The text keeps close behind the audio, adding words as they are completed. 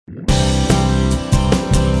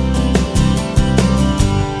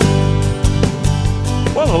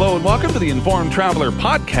hello, and welcome to the Informed Traveler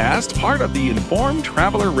podcast, part of the Informed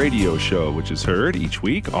Traveler radio show, which is heard each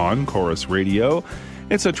week on Chorus Radio.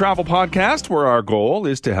 It's a travel podcast where our goal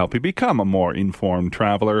is to help you become a more informed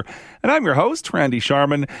traveler. And I'm your host, Randy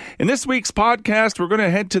Sharman. In this week's podcast, we're going to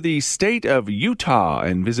head to the state of Utah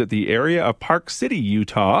and visit the area of Park City,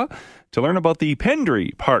 Utah, to learn about the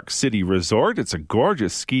Pendry Park City Resort. It's a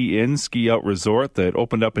gorgeous ski-in, ski-out resort that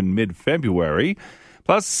opened up in mid-February.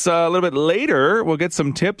 Plus, a little bit later, we'll get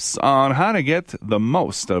some tips on how to get the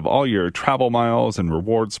most of all your travel miles and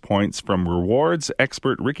rewards points from rewards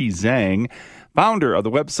expert Ricky Zhang, founder of the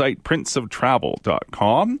website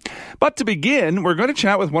princeoftravel.com. But to begin, we're going to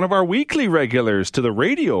chat with one of our weekly regulars to the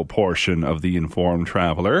radio portion of The Informed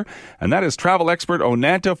Traveler, and that is travel expert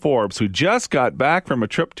Onanta Forbes, who just got back from a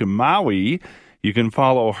trip to Maui. You can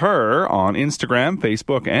follow her on Instagram,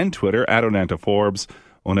 Facebook, and Twitter at Onanta Forbes.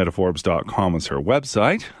 OnantaForbes.com is her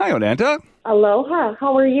website. Hi, Onanta. Aloha.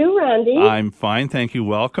 How are you, Randy? I'm fine, thank you.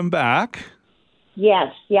 Welcome back.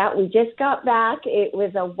 Yes, we just got back. It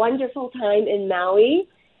was a wonderful time in Maui,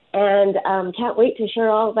 and can't wait to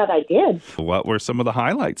share all that I did. What were some of the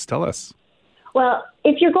highlights? Tell us. Well,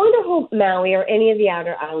 if you're going to Maui or any of the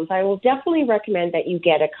outer islands, I will definitely recommend that you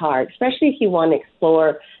get a car, especially if you want to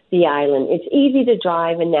explore the island. It's easy to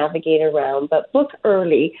drive and navigate around, but book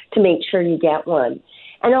early to make sure you get one.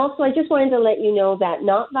 And also, I just wanted to let you know that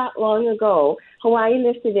not that long ago, Hawaii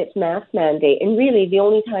lifted its mask mandate, and really the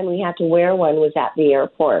only time we had to wear one was at the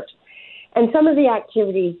airport. And some of the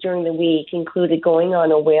activities during the week included going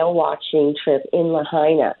on a whale watching trip in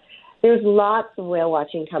Lahaina. There's lots of whale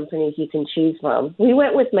watching companies you can choose from. We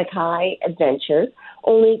went with Mackay Adventures,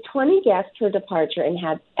 only 20 guests per departure, and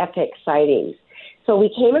had epic sightings. So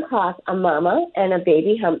we came across a mama and a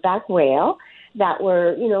baby humpback whale that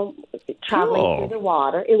were, traveling through the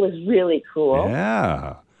water. It was really cool.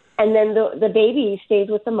 Yeah. And then the baby stays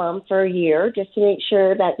with the mom for a year just to make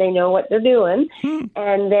sure that they know what they're doing.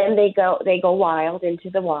 And then they go wild into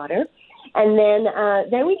the water. And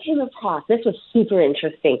then we came across, this was super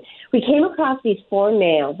interesting, we came across these 4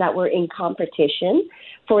 males that were in competition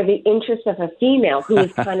for the interest of a female who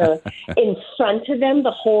was kind of in front of them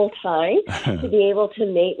the whole time to be able to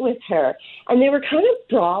mate with her. And they were kind of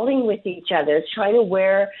brawling with each other, trying to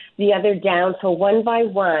wear the other down. So one by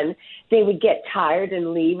one, they would get tired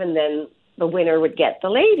and leave, and then the winner would get the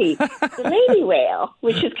lady whale,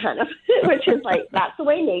 which is like, that's the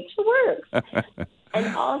way nature works.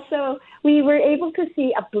 And also, we were able to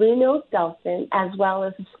see a blue-nosed dolphin as well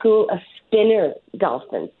as a school of spinner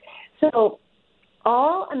dolphins. So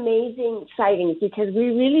all amazing sightings because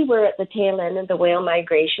we really were at the tail end of the whale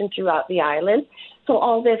migration throughout the island. So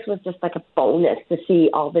all this was just like a bonus to see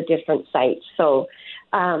all the different sites. So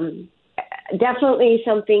definitely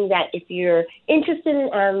something that if you're interested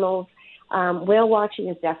in animals, whale watching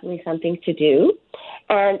is definitely something to do.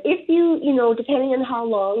 And if you depending on how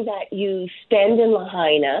long that you spend in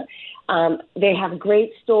Lahaina, they have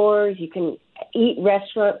great stores. You can eat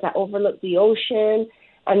restaurants that overlook the ocean,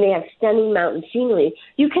 and they have stunning mountain scenery.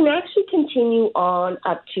 You can actually continue on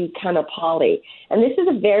up to Kanapali. And this is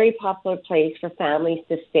a very popular place for families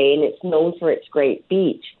to stay, and it's known for its great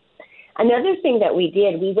beach. Another thing that we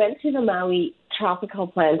did, we went to the Maui Tropical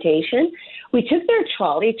Plantation. We took their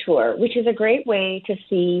trolley tour, which is a great way to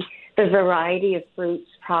see the variety of fruits,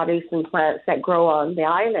 produce, and plants that grow on the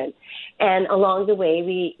island. And along the way,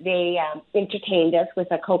 they entertained us with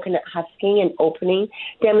a coconut husking and opening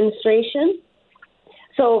demonstration.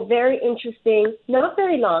 So very interesting, not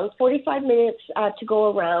very long, 45 minutes to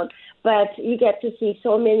go around, but you get to see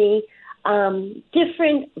so many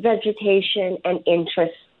different vegetation and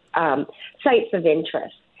interest, sites of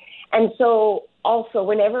interest. And so also,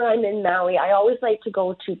 whenever I'm in Maui, I always like to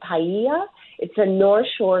go to Paia. It's a North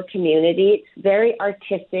Shore community. It's very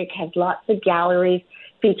artistic, has lots of galleries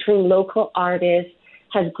featuring local artists,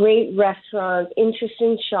 has great restaurants,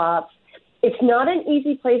 interesting shops. It's not an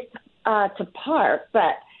easy place to park,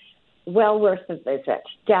 but well worth a visit,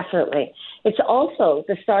 definitely. It's also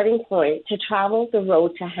the starting point to travel the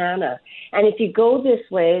road to Hana. And if you go this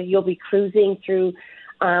way, you'll be cruising through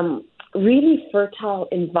really fertile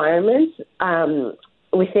environments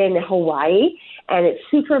within Hawaii, and it's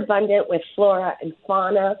super abundant with flora and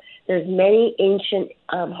fauna. There's many ancient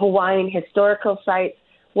Hawaiian historical sites,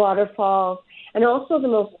 waterfalls, and also the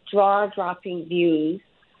most jaw-dropping views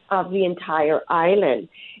of the entire island.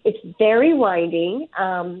 It's very winding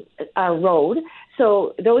road,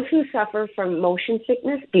 so those who suffer from motion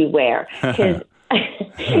sickness, beware, because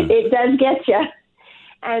it does get you.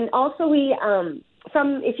 And also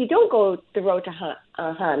if you don't go the road to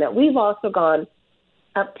Hana, we've also gone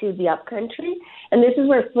up to the upcountry, and this is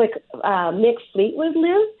where Mick Fleetwood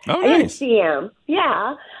lives. Oh, I didn't nice. see him.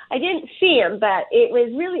 Yeah, I didn't see him, but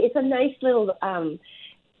it's a nice little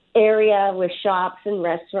area with shops and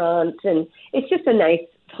restaurants, and it's just a nice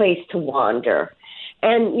place to wander.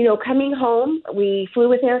 And, coming home, we flew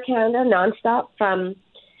with Air Canada nonstop from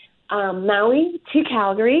Maui to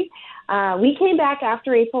Calgary. We came back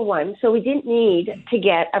after April 1, so we didn't need to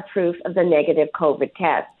get a proof of the negative COVID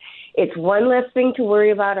test. It's one less thing to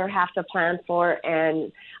worry about or have to plan for, and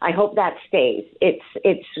I hope that stays. It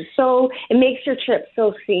makes your trip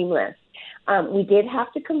so seamless. We did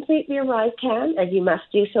have to complete the ArriveCan, as you must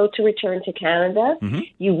do so to return to Canada. Mm-hmm.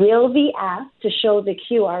 You will be asked to show the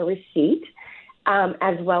QR receipt,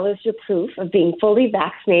 as well as your proof of being fully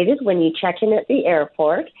vaccinated when you check in at the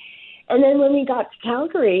airport. And then when we got to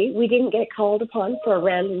Calgary, we didn't get called upon for a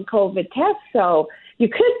random COVID test, so you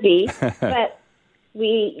could be, but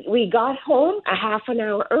we got home a half an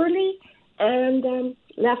hour early and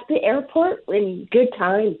left the airport in good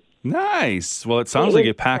time. Nice. Well, it sounds like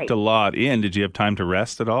you packed a lot in. Did you have time to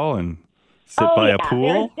rest at all and sit by a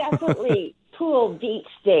pool? There's definitely pool beach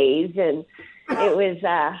days, and it was,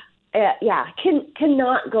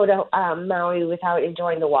 cannot go to Maui without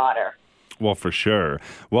enjoying the water. Well, for sure.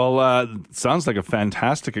 Well, sounds like a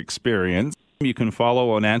fantastic experience. You can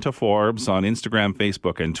follow Onanta Forbes on Instagram,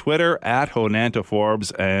 Facebook, and Twitter at Onanta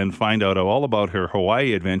Forbes, and find out all about her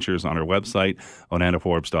Hawaii adventures on her website,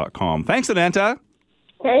 onantaforbes.com. Thanks, Onanta.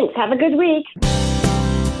 Thanks. Have a good week.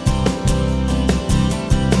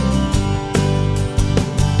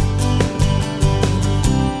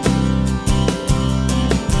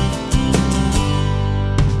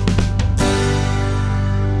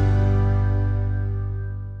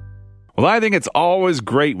 Well, I think it's always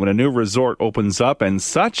great when a new resort opens up, and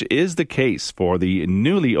such is the case for the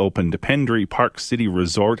newly opened Pendry Park City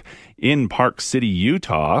Resort in Park City,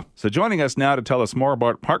 Utah. So joining us now to tell us more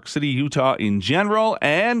about Park City, Utah in general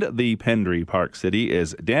and the Pendry Park City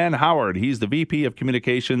is Dan Howard. He's the VP of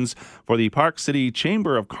Communications for the Park City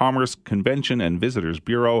Chamber of Commerce Convention and Visitors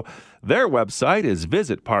Bureau. Their website is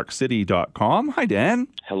visitparkcity.com. Hi, Dan.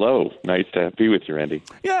 Hello. Nice to be with you, Randy.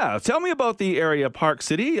 Yeah. Tell me about the area Park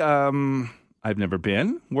City. I've never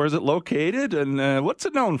been. Where is it located, and what's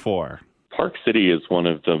it known for? Park City is one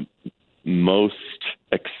of the most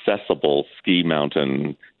accessible ski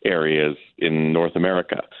mountain areas in North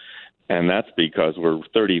America. And that's because we're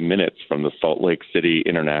 30 minutes from the Salt Lake City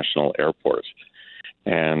International Airport.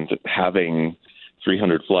 And having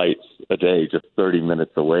 300 flights a day just 30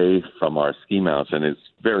 minutes away from our ski mountain is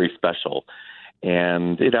very special.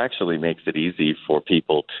 And it actually makes it easy for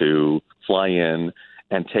people to fly in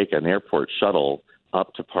and take an airport shuttle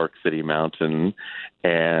up to Park City Mountain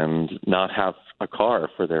and not have a car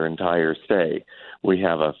for their entire stay. We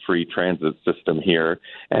have a free transit system here,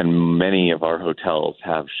 and many of our hotels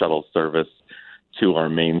have shuttle service to our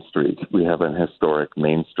main street. We have an historic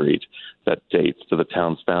main street that dates to the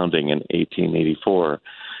town's founding in 1884.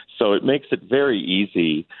 So it makes it very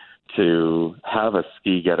easy to have a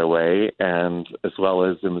ski getaway, and as well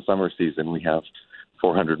as in the summer season, we have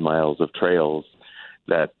 400 miles of trails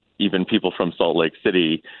that even people from Salt Lake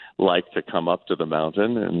City like to come up to the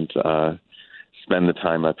mountain and spend the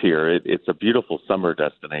time up here. It's a beautiful summer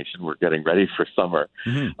destination. We're getting ready for summer.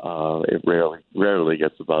 Mm-hmm. It rarely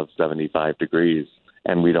gets above 75 degrees,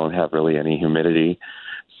 and we don't have really any humidity.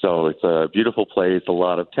 So it's a beautiful place. A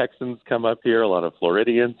lot of Texans come up here. A lot of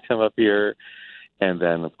Floridians come up here. And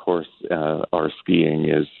then, of course, our skiing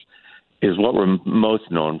is what we're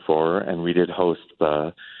most known for. And we did host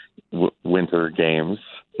the Winter Games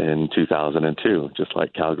in 2002, just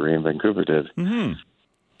like Calgary and Vancouver did. Mm-hmm.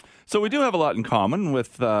 So we do have a lot in common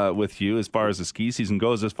with you as far as the ski season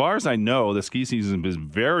goes. As far as I know, the ski season is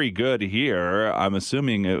very good here. I'm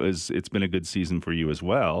assuming it's been a good season for you as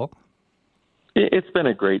well. It's been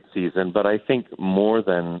a great season, but I think more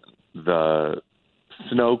than the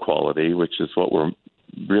snow quality, which is what we're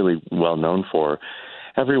really well known for,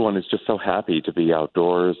 everyone is just so happy to be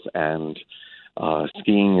outdoors, and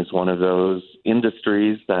skiing is one of those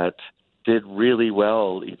industries that did really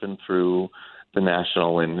well even through the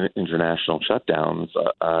national and international shutdowns.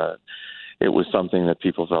 It was something that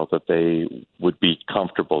people felt that they would be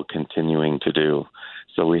comfortable continuing to do.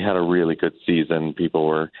 So we had a really good season. People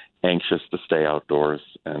were anxious to stay outdoors,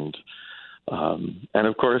 and And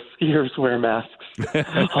of course, skiers wear masks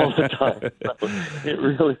all the time. So it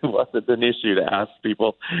really wasn't an issue to ask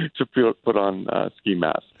people to put on ski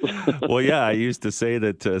masks. Well, yeah, I used to say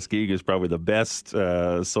that skiing is probably the best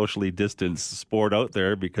socially distanced sport out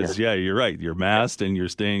there because, yeah, you're right. You're masked and you're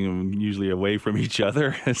staying usually away from each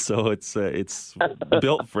other. So it's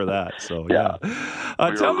built for that. So, yeah.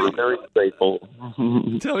 Tell me, very grateful.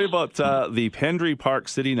 Tell me about the Pendry Park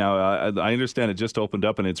City now. I understand it just opened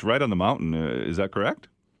up and it's right on the mountain. Is that correct?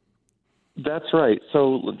 That's right.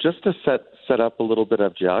 So just to set up a little bit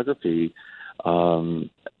of geography,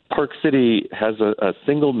 Park City has a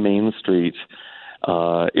single main street.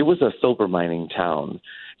 It was a silver mining town.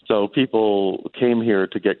 So people came here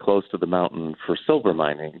to get close to the mountain for silver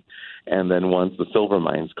mining. And then once the silver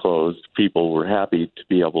mines closed, people were happy to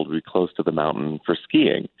be able to be close to the mountain for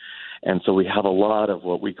skiing. And so we have a lot of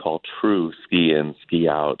what we call true ski in, ski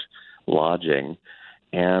out lodging.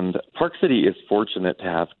 And Park City is fortunate to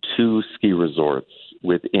have 2 ski resorts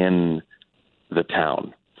within the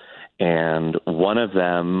town. And one of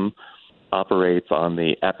them operates on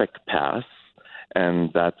the Epic Pass, and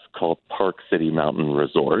that's called Park City Mountain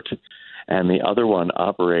Resort. And the other one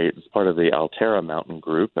operates as part of the Altera Mountain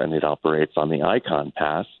Group, and it operates on the Icon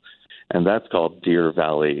Pass, and that's called Deer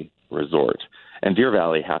Valley Resort. And Deer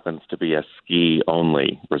Valley happens to be a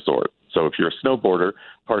ski-only resort. So if you're a snowboarder,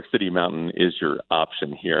 Park City Mountain is your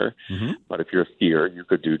option here. Mm-hmm. But if you're a skier, you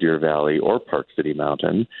could do Deer Valley or Park City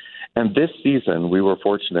Mountain. And this season, we were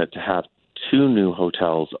fortunate to have 2 new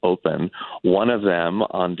hotels open, one of them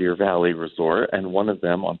on Deer Valley Resort and one of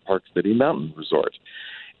them on Park City Mountain Resort.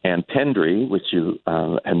 And Pendry, which you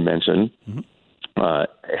had mentioned,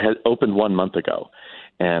 had opened 1 month ago,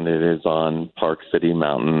 and it is on Park City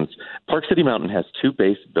Mountains. Park City Mountain has 2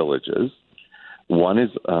 base villages. One is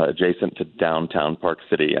adjacent to downtown Park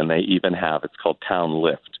City, and they even have, it's called Town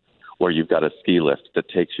Lift, where you've got a ski lift that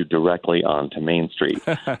takes you directly onto Main Street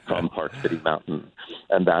from Park City Mountain,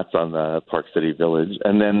 and that's on the Park City Village.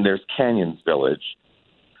 And then there's Canyons Village,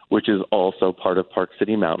 which is also part of Park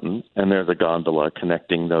City Mountain, and there's a gondola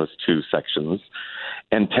connecting those 2 sections.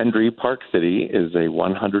 And Pendry Park City is a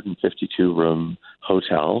 152-room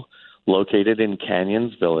hotel located in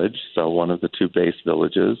Canyons Village, so one of the 2 base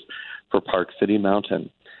villages for Park City Mountain.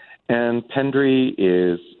 And Pendry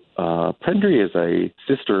is a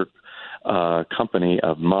sister company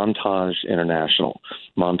of Montage International.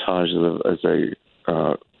 Montage is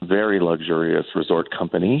a very luxurious resort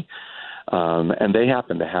company. And they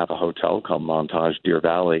happen to have a hotel called Montage Deer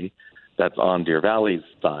Valley that's on Deer Valley's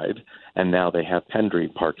side. And now they have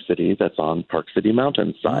Pendry Park City that's on Park City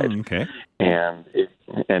Mountain's side. Okay. And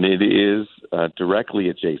it is directly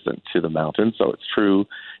adjacent to the mountain, so it's true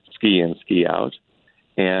ski in, ski out.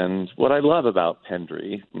 And what I love about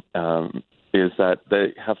Pendry is that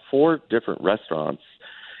they have 4 different restaurants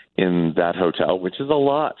in that hotel, which is a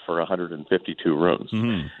lot for 152 rooms.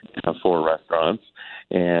 Mm-hmm. They have 4 restaurants,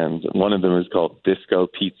 and one of them is called Disco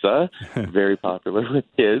Pizza, very popular with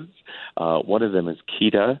kids. One of them is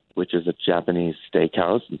Kita, which is a Japanese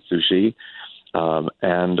steakhouse and sushi.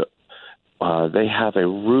 And they have a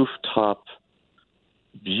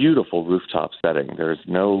beautiful rooftop setting. There's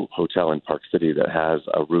no hotel in Park City that has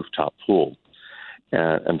a rooftop pool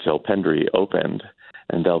until Pendry opened,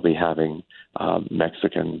 and they'll be having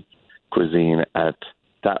Mexican cuisine at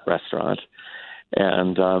that restaurant.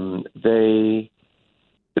 And they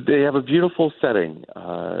have a beautiful setting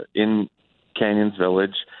in Canyons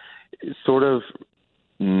Village, sort of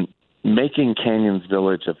making Canyons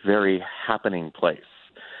Village a very happening place.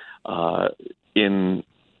 In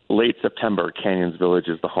late September, Canyons Village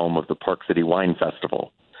is the home of the Park City Wine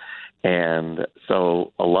Festival. And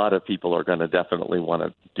so a lot of people are going to definitely want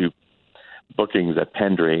to do bookings at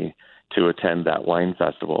Pendry to attend that wine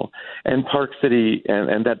festival. And Park City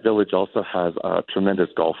and that village also has a tremendous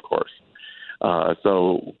golf course.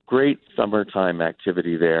 So great summertime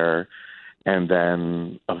activity there. And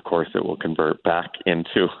then, of course, it will convert back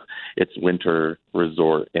into its winter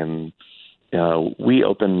resort. And we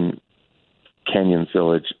open Canyons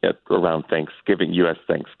Village at around Thanksgiving, U.S.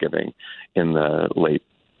 Thanksgiving, in the late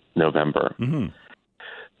November. Mm-hmm.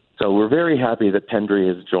 So we're very happy that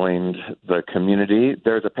Pendry has joined the community.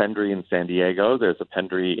 There's a Pendry in San Diego. There's a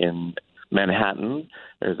Pendry in Manhattan.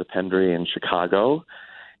 There's a Pendry in Chicago.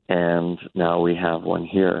 And now we have one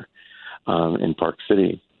here in Park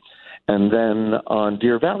City. And then on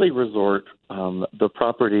Deer Valley Resort, the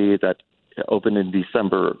property that opened in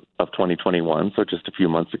December of 2021, so just a few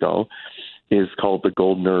months ago, is called the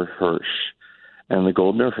Goldner Hirsch. And the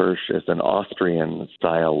Goldner Hirsch is an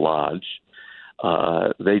Austrian-style lodge.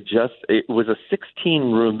 It was a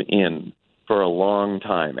 16-room inn for a long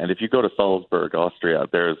time. And if you go to Salzburg, Austria,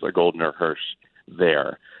 there's a Goldener Hirsch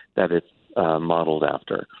there that it's modeled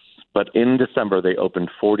after. But in December, they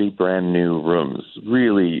opened 40 brand new rooms,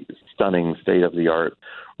 really stunning state-of-the-art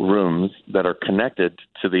rooms that are connected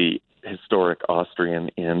to the historic Austrian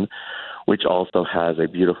Inn, which also has a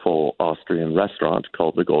beautiful Austrian restaurant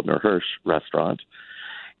called the Goldener Hirsch restaurant.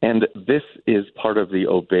 And this is part of the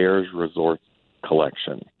Auberge Resort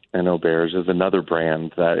collection. And Auberge is another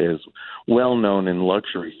brand that is well known in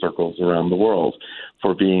luxury circles around the world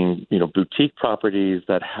for being, boutique properties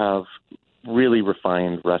that have really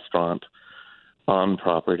refined restaurant on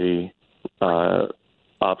property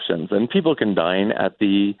options. And people can dine at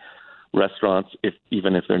the restaurants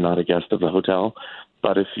even if they're not a guest of the hotel.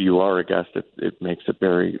 But if you are a guest, it makes it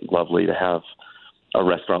very lovely to have a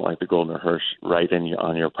restaurant like the Goldener Hirsch right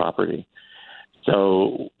on your property.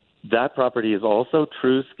 So that property is also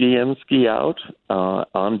true ski in, ski out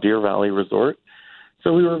on Deer Valley Resort.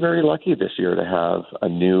 So we were very lucky this year to have a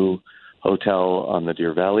new hotel on the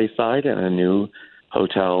Deer Valley side and a new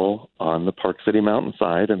hotel on the Park City Mountain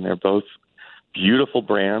side. And they're both beautiful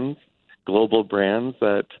brands, global brands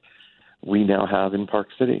that we now have in Park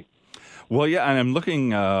City. Well, yeah, and I'm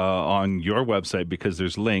looking on your website because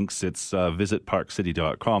there's links. It's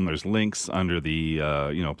visitparkcity.com. There's links under the,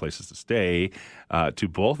 places to stay to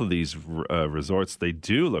both of these resorts. They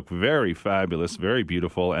do look very fabulous, very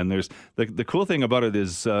beautiful. And there's the cool thing about it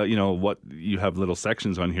is, what you have little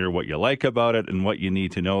sections on here, what you like about it and what you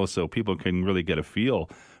need to know so people can really get a feel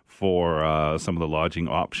for some of the lodging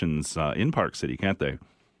options in Park City, can't they?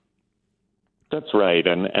 That's right.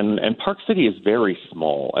 And Park City is very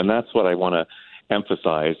small. And that's what I want to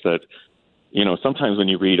emphasize, that, sometimes when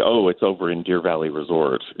you read, it's over in Deer Valley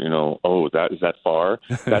Resort, is that far?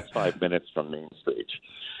 That's 5 minutes from Main Street.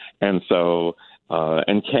 And so,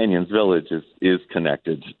 and Canyons Village is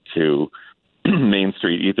connected to Main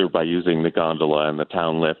Street either by using the gondola and the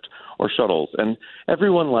town lift or shuttles. And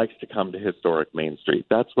everyone likes to come to historic Main Street.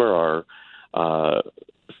 That's where our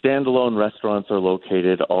standalone restaurants are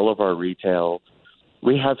located, all of our retail.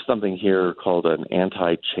 We have something here called an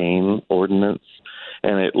anti-chain ordinance,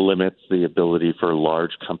 and it limits the ability for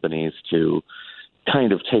large companies to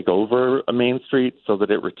kind of take over a Main Street so that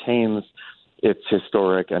it retains its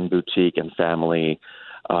historic and boutique and family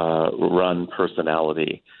run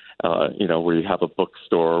personality. Where you have a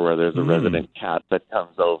bookstore where there's a resident cat that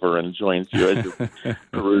comes over and joins you as you're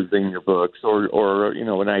perusing your books, or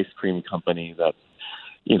an ice cream company that's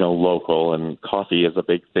local, and coffee is a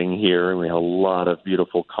big thing here. And we have a lot of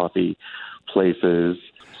beautiful coffee places.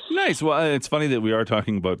 Nice. Well, it's funny that we are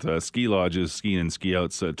talking about ski lodges, ski and ski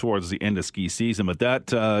outs towards the end of ski season, but that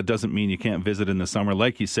doesn't mean you can't visit in the summer.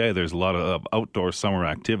 Like you say, there's a lot of outdoor summer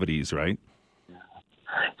activities, right?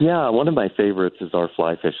 Yeah, one of my favorites is our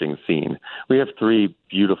fly fishing scene. We have 3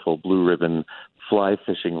 beautiful blue ribbon fly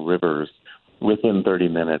fishing rivers within 30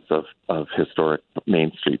 minutes of historic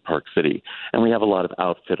Main Street, Park City. And we have a lot of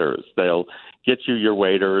outfitters. They'll get you your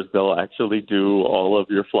waders. They'll actually do all of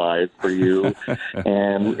your flies for you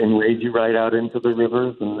and wade you right out into the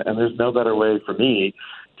rivers. And there's no better way for me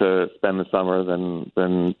to spend the summer than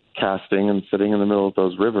casting and sitting in the middle of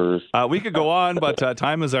those rivers. We could go on, but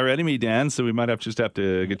time is our enemy, Dan, so we might just have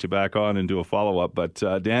to get you back on and do a follow-up. But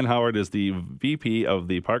Dan Howard is the VP of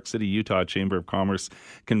the Park City, Utah Chamber of Commerce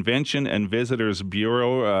Convention and Visitors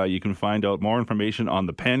Bureau. You can find out more information on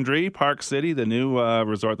the Pendry, Park City, the new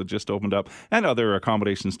resort that just opened up, and other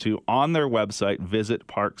accommodations too on their website,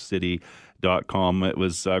 visitparkcity.com. It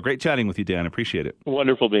was great chatting with you, Dan. Appreciate it.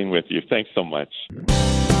 Wonderful being with you. Thanks so much.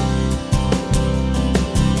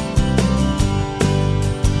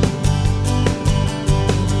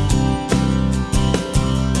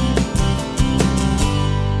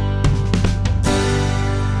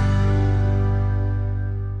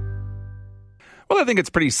 Well, I think it's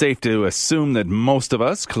pretty safe to assume that most of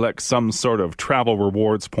us collect some sort of travel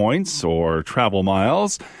rewards points or travel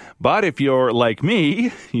miles. But if you're like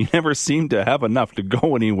me, you never seem to have enough to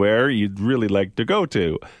go anywhere you'd really like to go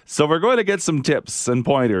to. So we're going to get some tips and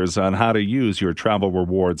pointers on how to use your travel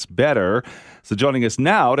rewards better. So joining us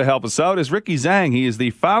now to help us out is Ricky Zhang. He is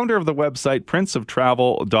the founder of the website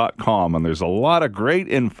princeoftravel.com. And there's a lot of great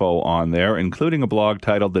info on there, including a blog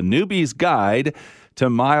titled The Newbie's Guide to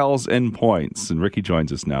Miles and Points. And Ricky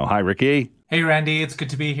joins us now. Hi, Ricky. Hey, Randy. It's good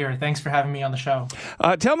to be here. Thanks for having me on the show.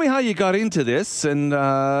 Tell me how you got into this and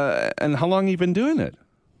how long you've been doing it.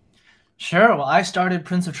 Sure. Well, I started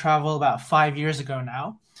Prince of Travel about 5 years ago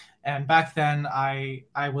now. And back then, I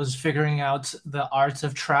was figuring out the arts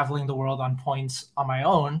of traveling the world on points on my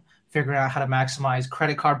own, figuring out how to maximize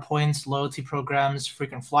credit card points, loyalty programs,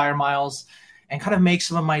 frequent flyer miles. and kind of make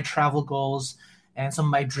some of my travel goals and some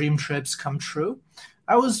of my dream trips come true.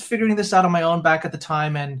 I was figuring this out on my own back at the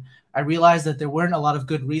time, and I realized that there weren't a lot of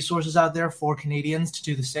good resources out there for Canadians to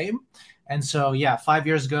do the same. And so, 5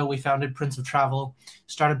 years ago, we founded Prince of Travel,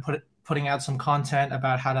 started putting out some content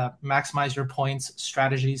about how to maximize your points,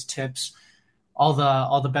 strategies, tips, all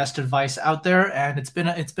the best advice out there. And it's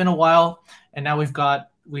been a while, and now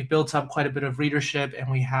we've built up quite a bit of readership, and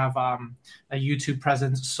we have a YouTube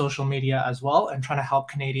presence, social media as well, and trying to help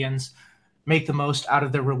Canadians make the most out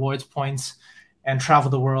of their rewards points and travel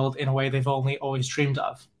the world in a way they've only always dreamed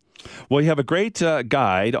of. Well, you have a great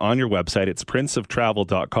guide on your website. It's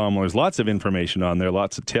princeoftravel.com. There's lots of information on there,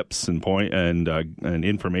 lots of tips and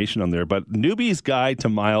information on there. But Newbie's Guide to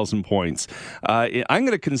Miles and Points. I'm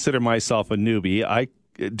going to consider myself a newbie.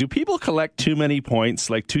 Do people collect too many points,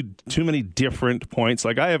 like too many different points?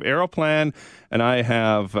 Like I have Aeroplan and I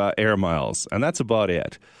have Air Miles, and that's about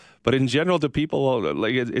it. But in general, do people,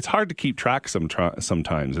 like, it's hard to keep track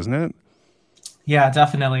sometimes, isn't it? Yeah,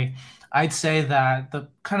 definitely. I'd say that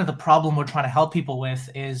the problem we're trying to help people with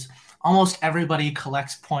is almost everybody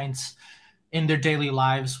collects points in their daily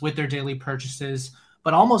lives with their daily purchases,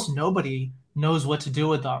 but almost nobody knows what to do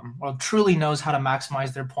with them or truly knows how to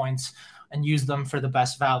maximize their points and use them for the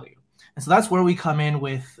best value. And so that's where we come in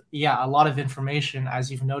with, a lot of information,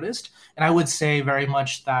 as you've noticed. And I would say very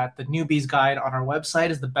much that the Newbie's Guide on our website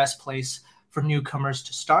is the best place for newcomers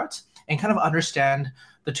to start and kind of understand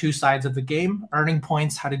the two sides of the game, earning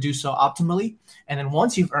points, how to do so optimally, and then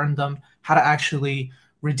once you've earned them, how to actually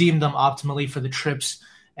redeem them optimally for the trips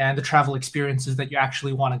and the travel experiences that you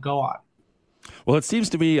actually want to go on. Well, it seems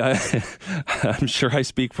to me, I'm sure I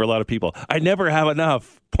speak for a lot of people, I never have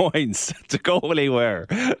enough points to go anywhere.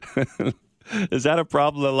 Is that a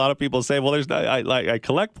problem? A lot of people say, well, I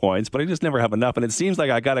collect points, but I just never have enough. And it seems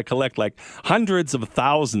like I got to collect like hundreds of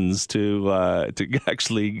thousands to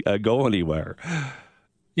actually go anywhere.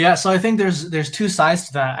 Yeah, so I think there's two sides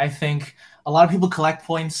to that. I think a lot of people collect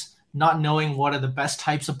points not knowing what are the best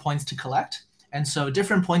types of points to collect. And so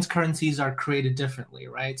different points currencies are created differently,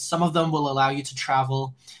 right? Some of them will allow you to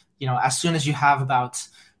travel, as soon as you have about,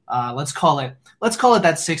 let's call it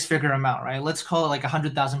that six-figure amount, right? Let's call it like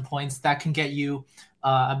 100,000 points. That can get you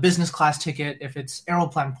a business class ticket if it's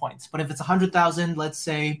Aeroplan points. But if it's 100,000, let's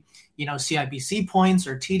say, CIBC points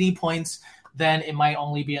or TD points, then it might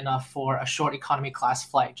only be enough for a short economy class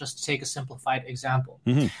flight, just to take a simplified example.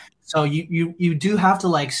 Mm-hmm. So you do have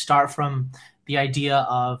to start from the idea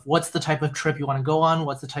of what's the type of trip you want to go on,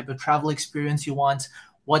 what's the type of travel experience you want,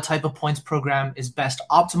 what type of points program is best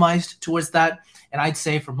optimized towards that. And I'd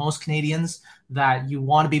say for most Canadians that you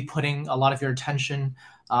want to be putting a lot of your attention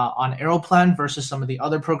on Aeroplan versus some of the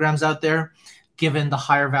other programs out there, given the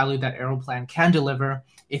higher value that Aeroplan can deliver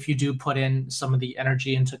if you do put in some of the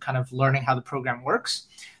energy into kind of learning how the program works.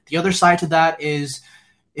 The other side to that is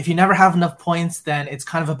if you never have enough points, then it's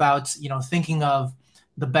kind of about, thinking of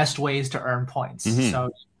the best ways to earn points. Mm-hmm.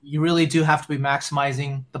 So you really do have to be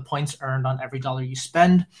maximizing the points earned on every dollar you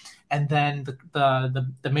spend. And then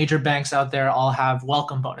the major banks out there all have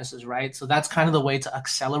welcome bonuses, right? So that's kind of the way to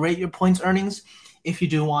accelerate your points earnings. If you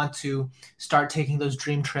do want to start taking those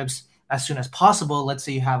dream trips as soon as possible, let's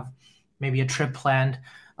say you have maybe a trip planned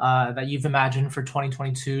that you've imagined for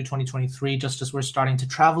 2022, 2023, just as we're starting to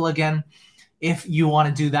travel again. If you want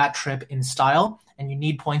to do that trip in style and you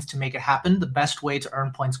need points to make it happen, the best way to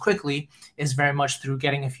earn points quickly is very much through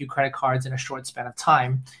getting a few credit cards in a short span of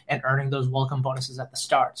time and earning those welcome bonuses at the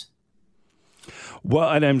start.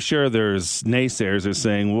 Well, and I'm sure there's naysayers are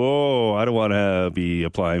saying, whoa, I don't want to be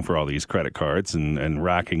applying for all these credit cards and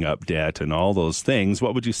racking up debt and all those things.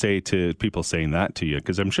 What would you say to people saying that to you?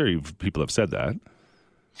 Because I'm sure people have said that.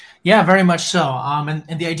 Yeah, very much so.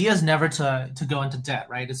 And the idea is never to go into debt,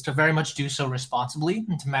 right? It's to very much do so responsibly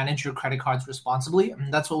and to manage your credit cards responsibly.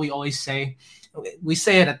 And that's what we always say. We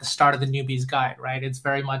say it at the start of the Newbie's Guide, right? It's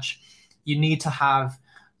very much you need to have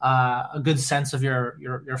a good sense of your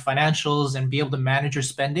financials and be able to manage your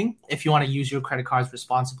spending if you want to use your credit cards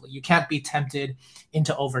responsibly. You can't be tempted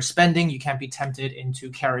into overspending. You can't be tempted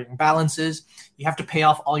into carrying balances. You have to pay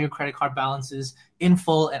off all your credit card balances in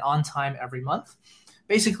full and on time every month.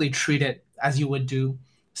 Basically treat it as you would do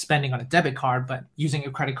spending on a debit card, but using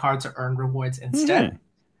your credit card to earn rewards instead. Mm-hmm.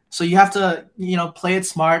 So you have to, play it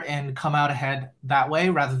smart and come out ahead that way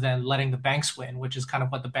rather than letting the banks win, which is kind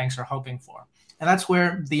of what the banks are hoping for. And that's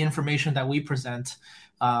where the information that we present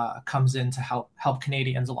comes in to help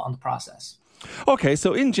Canadians along the process. Okay,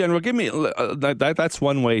 so in general, give me that's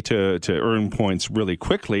one way to earn points really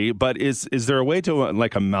quickly. But is there a way to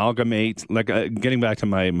like amalgamate? Like getting back to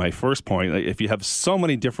my first point, like, if you have so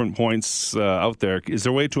many different points out there, is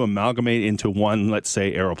there a way to amalgamate into one, let's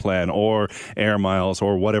say, Aeroplan or Air Miles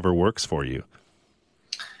or whatever works for you?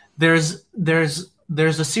 There's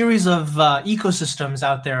a series of ecosystems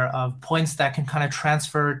out there of points that can kind of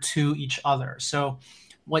transfer to each other. So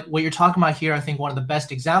what you're talking about here, I think one of the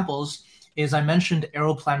best examples is I mentioned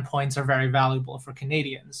Aeroplan points are very valuable for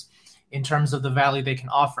Canadians in terms of the value they can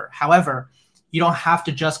offer. However, you don't have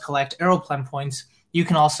to just collect Aeroplan points. You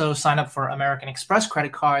can also sign up for American Express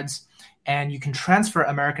credit cards, and you can transfer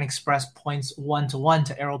American Express points one-to-one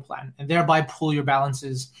to Aeroplan, and thereby pool your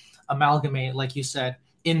balances, amalgamate, like you said,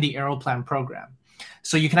 in the Aeroplan program.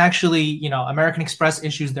 So you can actually, American Express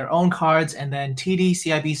issues their own cards, and then TD,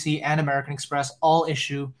 CIBC, and American Express all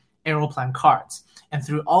issue Aeroplan cards. And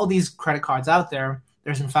through all these credit cards out there,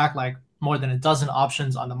 there's in fact like more than a dozen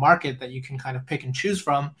options on the market that you can kind of pick and choose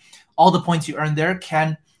from. All the points you earn there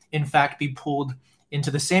can in fact be pooled into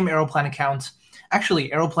the same Aeroplan account. Actually,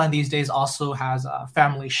 Aeroplan these days also has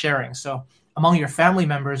family sharing. So among your family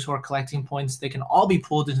members who are collecting points, they can all be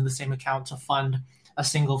pooled into the same account to fund a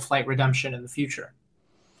single flight redemption in the future.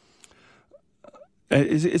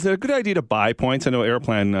 Is it a good idea to buy points? I know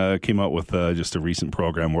Aeroplan came out with just a recent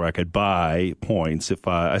program where I could buy points.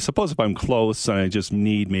 I suppose if I'm close and I just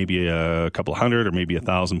need maybe a couple hundred or maybe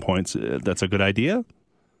 1,000 points, that's a good idea?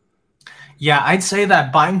 Yeah, I'd say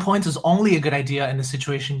that buying points is only a good idea in the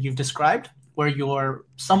situation you've described, where you're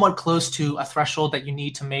somewhat close to a threshold that you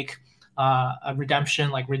need to make a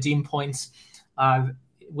redemption, like redeem points,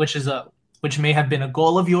 which may have been a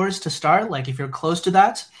goal of yours to start. Like if you're close to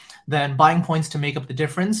that, then buying points to make up the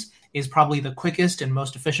difference is probably the quickest and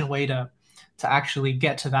most efficient way to actually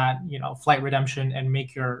get to that, flight redemption and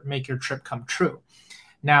make your trip come true.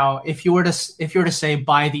 Now, if you were to say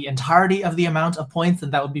buy the entirety of the amount of points,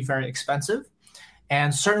 then that would be very expensive.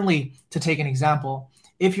 And certainly, to take an example,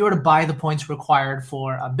 if you were to buy the points required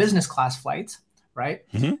for a business class flight, right,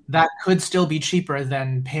 that could still be cheaper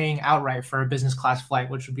than paying outright for a business class flight,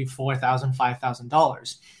 which would be $4,000,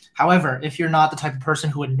 $5,000. However, if you're not the type of person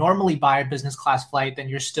who would normally buy a business class flight, then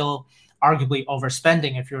you're still arguably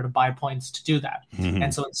overspending if you were to buy points to do that.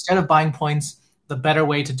 And so instead of buying points, the better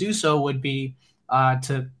way to do so would be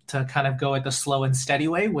to kind of go at the slow and steady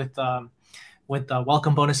way with the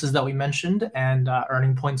welcome bonuses that we mentioned, and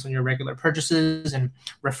earning points on your regular purchases and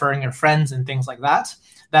referring your friends and things like that.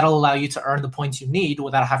 That'll allow you to earn the points you need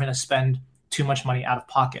without having to spend too much money out of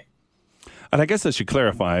pocket. And I guess I should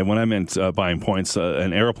clarify, when I meant buying points,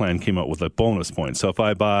 an Aeroplan came out with a bonus point. So if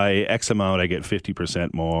I buy X amount, I get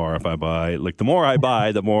 50% more. If I buy, the more I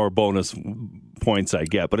buy, the more bonus points I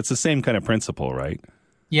get. But it's the same kind of principle, right?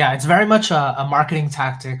 Yeah, it's very much a marketing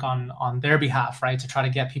tactic on their behalf, right? To try to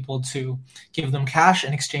get people to give them cash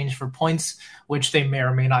in exchange for points, which they may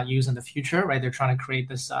or may not use in the future, right? They're trying to create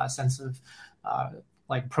this sense of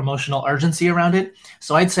promotional urgency around it.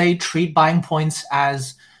 So I'd say treat buying points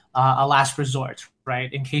as a last resort,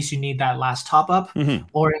 right? In case you need that last top up,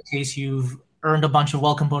 or in case you've earned a bunch of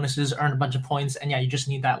welcome bonuses, earned a bunch of points, and you just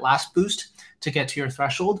need that last boost to get to your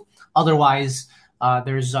threshold. Otherwise,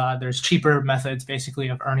 there's cheaper methods basically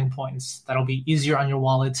of earning points that'll be easier on your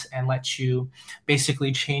wallet and let you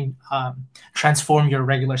basically transform your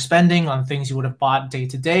regular spending on things you would have bought day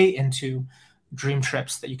to day into dream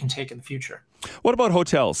trips that you can take in the future. What about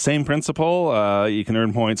hotels? Same principle. You can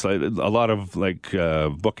earn points. A lot of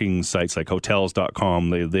booking sites like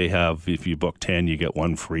hotels.com, they have, if you book 10, you get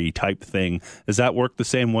one free type thing. Does that work the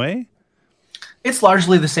same way? It's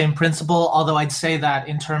largely the same principle, although I'd say that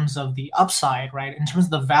in terms of the upside, right, in terms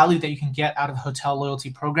of the value that you can get out of hotel loyalty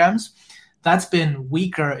programs, that's been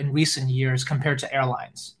weaker in recent years compared to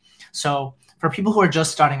airlines. So for people who are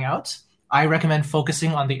just starting out, I recommend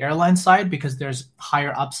focusing on the airline side because there's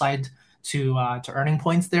higher upside to earning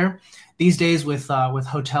points there. These days with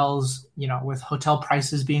hotels, with hotel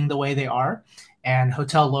prices being the way they are, and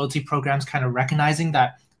hotel loyalty programs kind of recognizing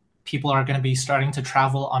that people are going to be starting to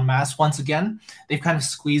travel en masse once again, they've kind of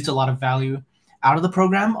squeezed a lot of value out of the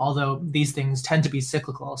program, although these things tend to be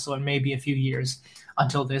cyclical, so it may be a few years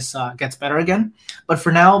until this gets better again. But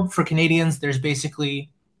for now, for Canadians, there's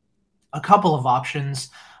basically a couple of options.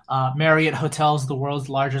 Marriott Hotels, the world's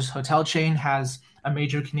largest hotel chain, has a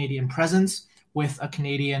major Canadian presence with a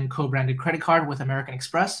Canadian co-branded credit card with American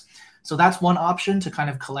Express. So that's one option to kind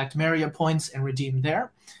of collect Marriott points and redeem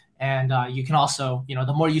there. And you can also,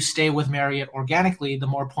 the more you stay with Marriott organically, the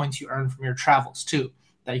more points you earn from your travels too.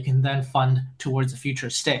 that you can then fund towards a future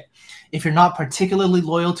stay. If you're not particularly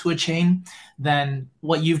loyal to a chain, then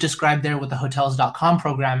what you've described there with the Hotels.com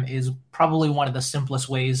program is probably one of the simplest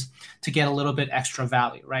ways to get a little bit extra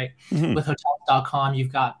value, right? Mm-hmm. With Hotels.com,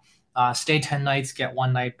 you've got stay 10 nights, get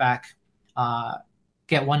 1 night back,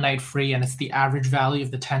 get 1 night free, and it's the average value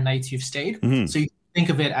of the 10 nights you've stayed. Mm-hmm. So you think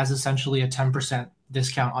of it as essentially a 10%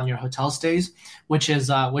 discount on your hotel stays, which is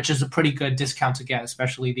a pretty good discount to get,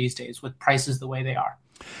 especially these days with prices the way they are.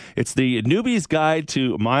 It's the Newbie's Guide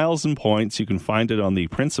to Miles and Points. You can find it on the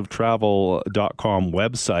princeoftravel.com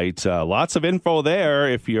website. Lots of info there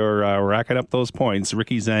if you're racking up those points.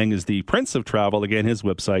 Ricky Zhang is the Prince of Travel. Again, his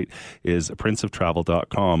website is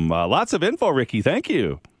princeoftravel.com. Lots of info, Ricky. Thank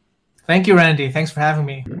you. Thank you, Randy. Thanks for having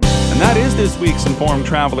me. And that is this week's Informed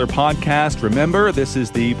Traveler podcast. Remember, this is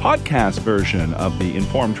the podcast version of the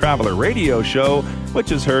Informed Traveler radio show,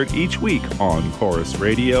 which is heard each week on Chorus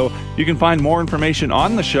Radio. You can find more information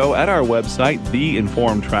on the show at our website,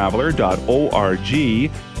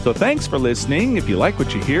 theinformedtraveler.org. So thanks for listening. If you like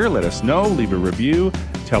what you hear, let us know. Leave a review,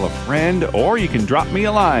 tell a friend, or you can drop me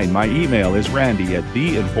a line. My email is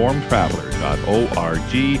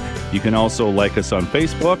randy@theinformedtraveler.org. You can also like us on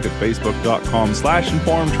Facebook at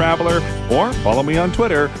facebook.com/informedtraveler or follow me on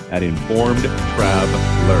Twitter at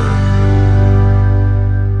informedtraveler.